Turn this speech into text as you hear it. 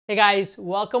Hey guys,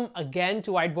 welcome again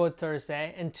to Whiteboard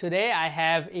Thursday, and today I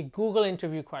have a Google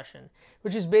interview question,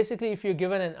 which is basically if you're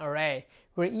given an array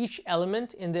where each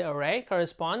element in the array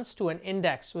corresponds to an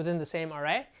index within the same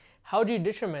array, how do you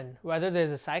determine whether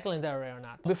there's a cycle in the array or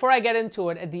not? Before I get into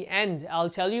it, at the end, I'll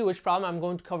tell you which problem I'm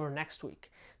going to cover next week,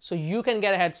 so you can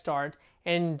get a head start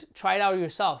and try it out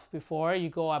yourself before you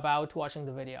go about watching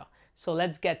the video. So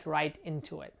let's get right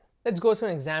into it. Let's go through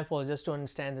an example just to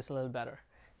understand this a little better.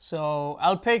 So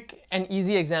I'll pick an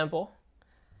easy example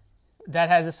that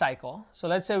has a cycle. So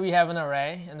let's say we have an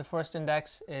array and the first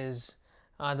index is,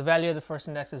 the value of the first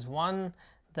index is 1,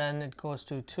 then it goes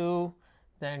to 2,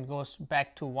 then it goes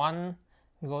back to 1,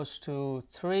 it goes to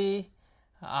 3,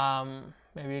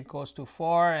 maybe it goes to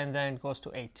 4, and then it goes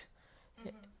to 8.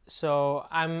 So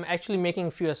I'm actually making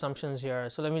a few assumptions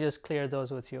here. So let me just clear those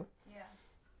with you. Yeah.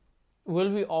 Will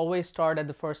we always start at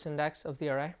the first index of the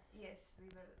array? Yes, we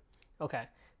will. Okay.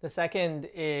 The second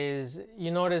is, you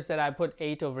notice that I put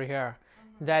 8 over here.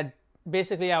 That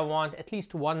basically I want at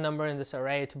least one number in this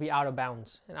array to be out of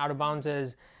bounds. And out of bounds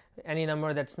is any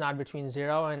number that's not between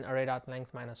 0 and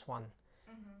array.length minus 1.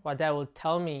 What that will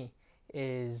tell me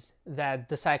is that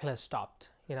the cycle has stopped,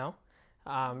 you know?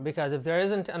 Because if there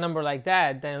isn't a number like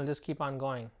that, then it'll just keep on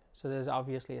going. So there's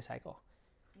obviously a cycle.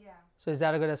 Yeah. So is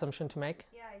that a good assumption to make?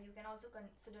 Yeah, you can also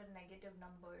consider negative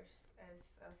numbers as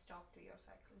a stop to your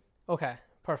cycle. Okay.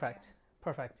 Perfect. Yeah.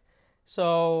 Perfect.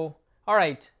 So, all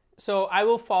right. So I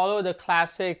will follow the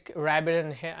classic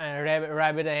rabbit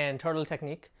and turtle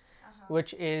technique,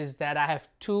 which is that I have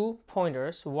two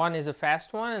pointers. One is a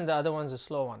fast one and the other one's a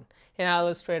slow one. And I'll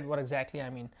illustrate what exactly I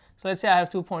mean. So let's say I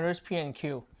have two pointers, P and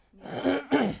Q.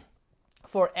 Yeah.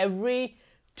 For every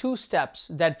 2 steps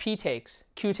that P takes,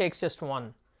 Q takes just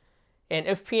 1. And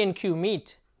if P and Q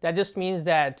meet, that just means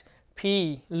that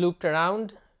P looped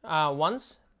around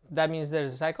once. That means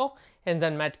there's a cycle, and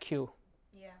then met Q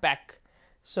back.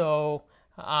 So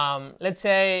let's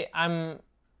say I'm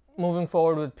moving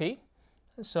forward with P.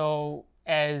 So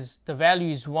as the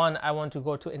value is 1, I want to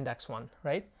go to index 1,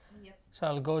 right? Yep. So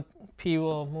I'll go, P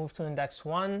will move to index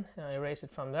 1, and I erase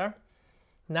it from there.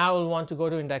 Now I'll want to go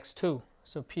to index 2.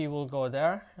 So P will go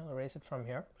there, I'll erase it from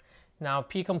here. Now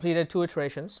P completed 2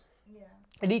 iterations. Yeah.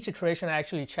 At each iteration, I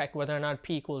actually check whether or not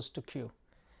P equals to Q.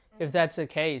 If that's the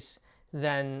case,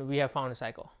 then we have found a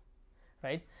cycle,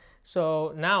 right?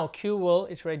 So now Q will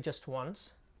iterate just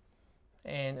once,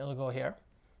 and it'll go here.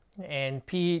 And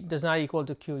P does not equal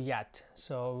to Q yet,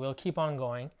 so we'll keep on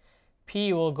going.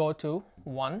 P will go to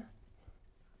 1.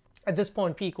 At this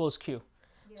point, P equals Q.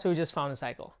 Yeah. So we just found a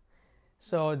cycle.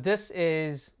 So this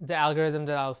is the algorithm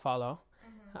that I'll follow.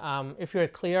 If you're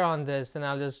clear on this, then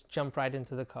I'll just jump right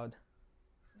into the code.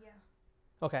 Yeah.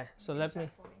 Okay, so let me...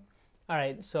 All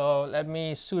right, so let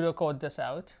me pseudocode this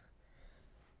out.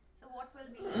 So what will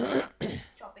be the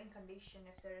stopping condition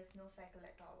if there is no cycle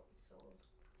at all? So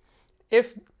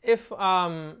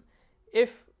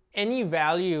if any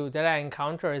value that I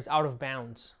encounter is out of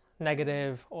bounds,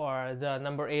 negative or the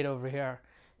number 8 over here,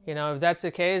 you know, if that's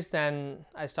the case, then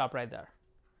I stop right there.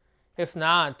 If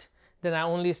not, then I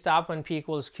only stop when P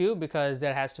equals Q because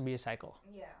there has to be a cycle.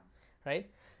 Yeah. Right?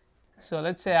 So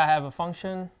let's say I have a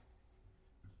function.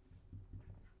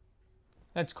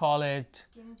 Let's call it...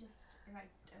 Can you just write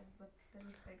with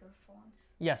little bigger fonts?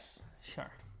 Yes, sure.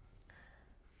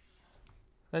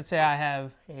 Let's say I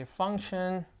have a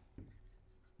function.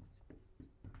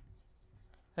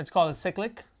 Let's call it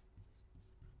cyclic.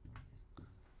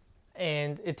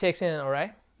 And it takes in an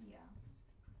array. Yeah.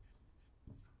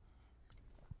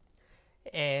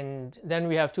 And then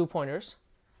we have 2 pointers.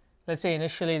 Let's say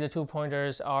initially the 2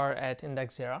 pointers are at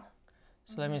index 0.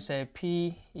 So let me say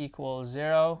P equals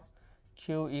 0.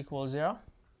 Q equals 0,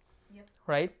 yep.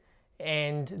 Right?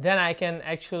 And then I can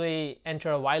actually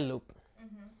enter a while loop.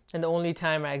 And the only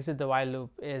time I exit the while loop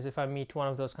is if I meet one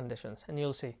of those conditions, and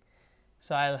you'll see.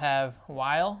 So I'll have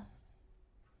while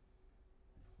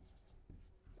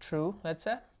true, let's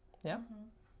say. Yeah.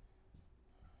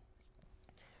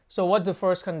 So what's the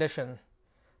first condition?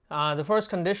 The first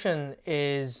condition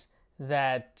is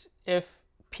that if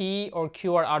P or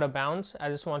Q are out of bounds, I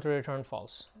just want to return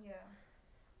false. Yeah.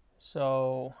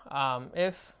 So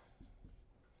if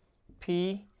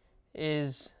P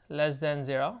is less than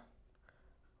 0,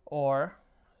 or,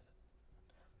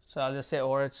 so I'll just say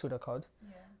or, it's pseudocode.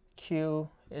 Yeah. Q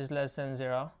is less than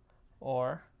 0,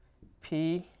 or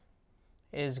P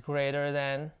is greater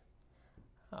than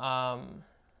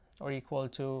or equal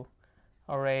to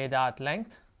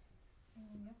array.length,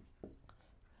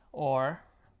 or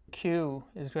Q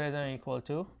is greater than or equal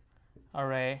to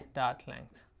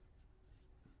array.length.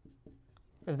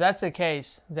 If that's the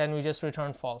case, then we just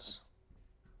return false.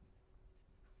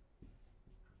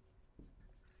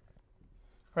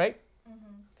 right?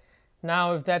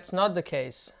 Now, if that's not the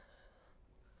case,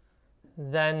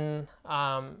 then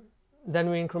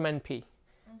we increment p.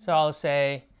 So I'll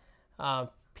say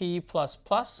p plus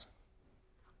plus,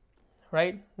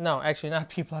 right? No, actually not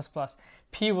p plus plus.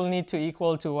 P will need to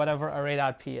equal to whatever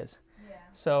array.p is. Yeah.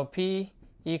 So p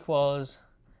equals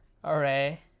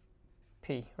array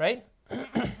p, right?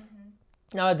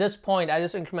 Now at this point, I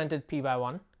just incremented p by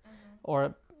 1,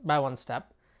 or by 1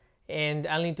 step, and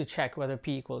I'll need to check whether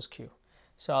p equals q.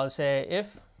 So I'll say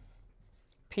if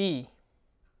p,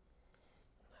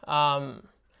 so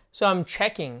I'm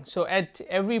checking. So at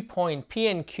every point, p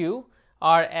and q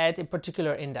are at a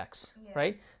particular index,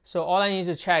 right? So all I need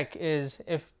to check is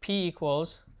if p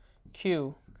equals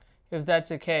q. If that's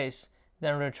the case,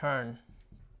 then return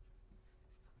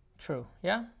true,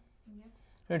 yeah?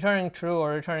 Returning true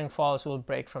or returning false will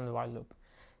break from the while loop.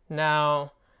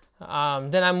 Now,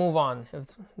 then I move on. If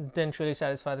it didn't really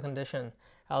satisfy the condition,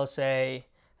 I'll say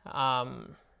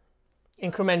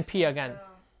increment p again.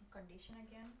 Condition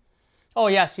again? Oh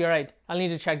yes, you're right. I'll need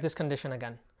to check this condition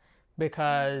again,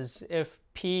 because if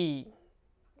p,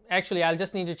 actually I'll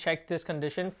just need to check this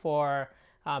condition for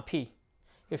p.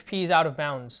 If p is out of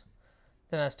bounds,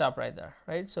 then I stop right there,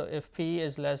 right? So if p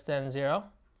is less than 0,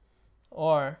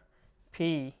 or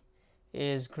p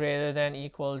is greater than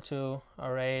equal to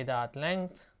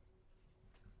array.length,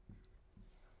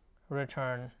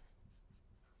 return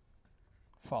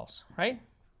false, right?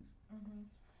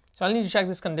 So I'll need to check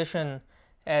this condition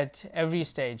at every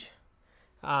stage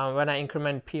when I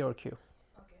increment p or q.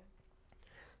 Okay.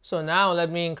 So now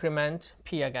let me increment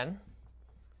p again,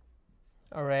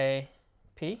 array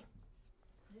p.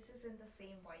 This is in the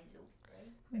same while loop,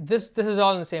 right? This is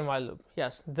all in the same while loop.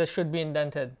 Yes, this should be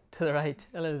indented to the right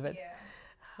a little bit.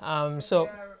 Yeah. So you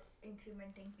are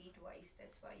incrementing p twice.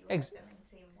 That's why you have them in the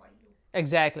same while loop.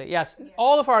 Exactly. Yes. Yeah.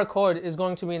 All of our code is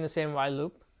going to be in the same while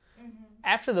loop.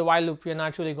 After the while loop, we're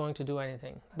not really going to do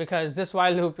anything, because this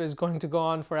while loop is going to go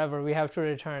on forever. We have to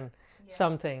return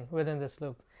something within this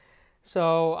loop.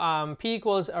 So p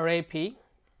equals array p,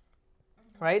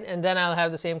 right? And then I'll have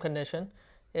the same condition.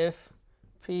 If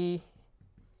p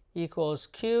equals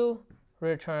q,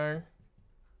 return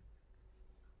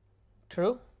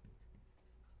true.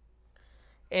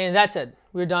 And that's it.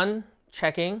 We're done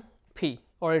checking p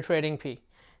or iterating p.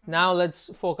 Now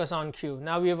let's focus on q.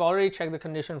 Now we have already checked the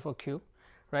condition for q,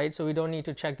 right? So we don't need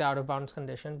to check the out of bounds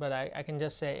condition, but I can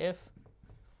just say if,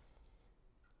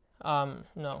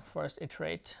 no, first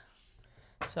iterate.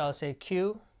 So I'll say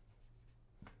q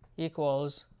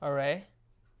equals array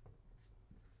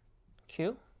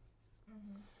q.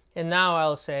 And now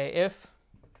I'll say if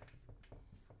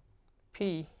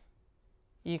p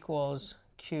equals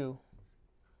q,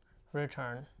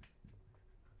 return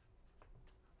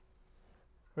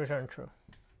true,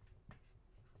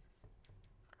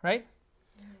 right?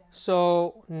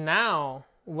 So now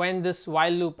when this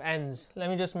while loop ends, let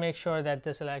me just make sure that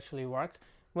this will actually work.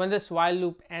 When this while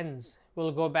loop ends,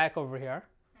 we'll go back over here.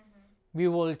 We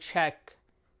will check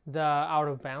the out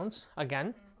of bounds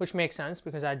again, which makes sense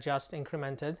because I just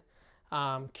incremented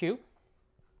q,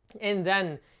 and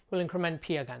then we'll increment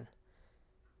p again.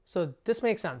 So this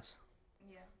makes sense.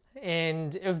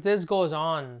 And if this goes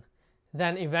on,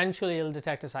 then eventually it'll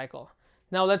detect a cycle.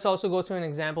 Now let's also go through an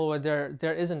example where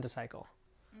there isn't a cycle.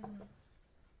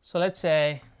 So let's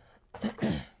say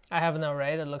I have an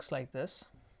array that looks like this.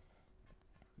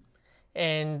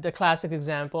 And the classic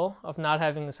example of not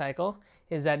having a cycle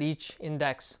is that each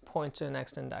index points to the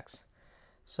next index.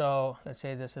 So let's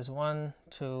say this is 1,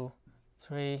 2,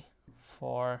 3,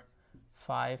 4,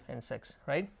 5, and 6,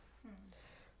 right?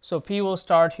 So p will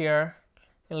start here,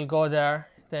 it'll go there,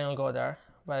 then it'll go there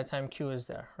by the time q is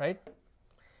there, right?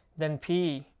 Then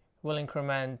p will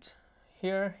increment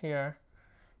here, here,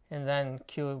 and then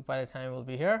q by the time will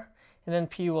be here. And then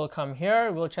p will come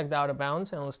here, we'll check the out of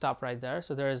bounds, and it'll stop right there,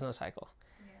 so there is no cycle.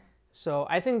 So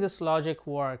I think this logic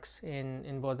works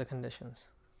in both the conditions.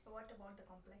 So what about the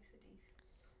complexities?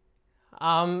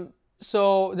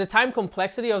 So the time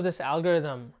complexity of this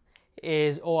algorithm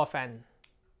is O of n.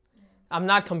 I'm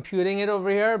not computing it over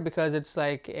here because it's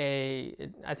like I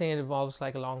think it involves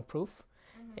like a long proof,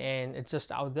 and it's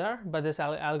just out there. But this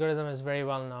algorithm is very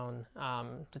well known.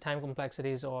 The time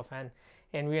complexity is O of n,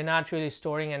 and we are not really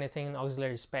storing anything in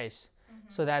auxiliary space,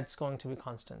 so that's going to be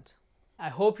constant. I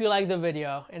hope you liked the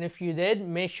video, and if you did,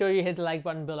 make sure you hit the like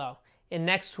button below. In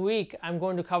next week, I'm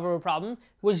going to cover a problem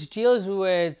which deals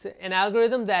with an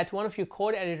algorithm that one of your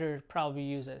code editors probably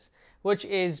uses, which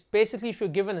is basically if you're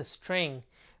given a string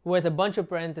with a bunch of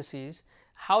parentheses,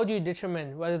 how do you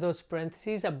determine whether those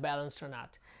parentheses are balanced or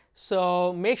not?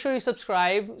 So make sure you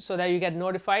subscribe so that you get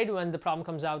notified when the problem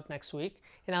comes out next week,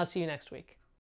 and I'll see you next week.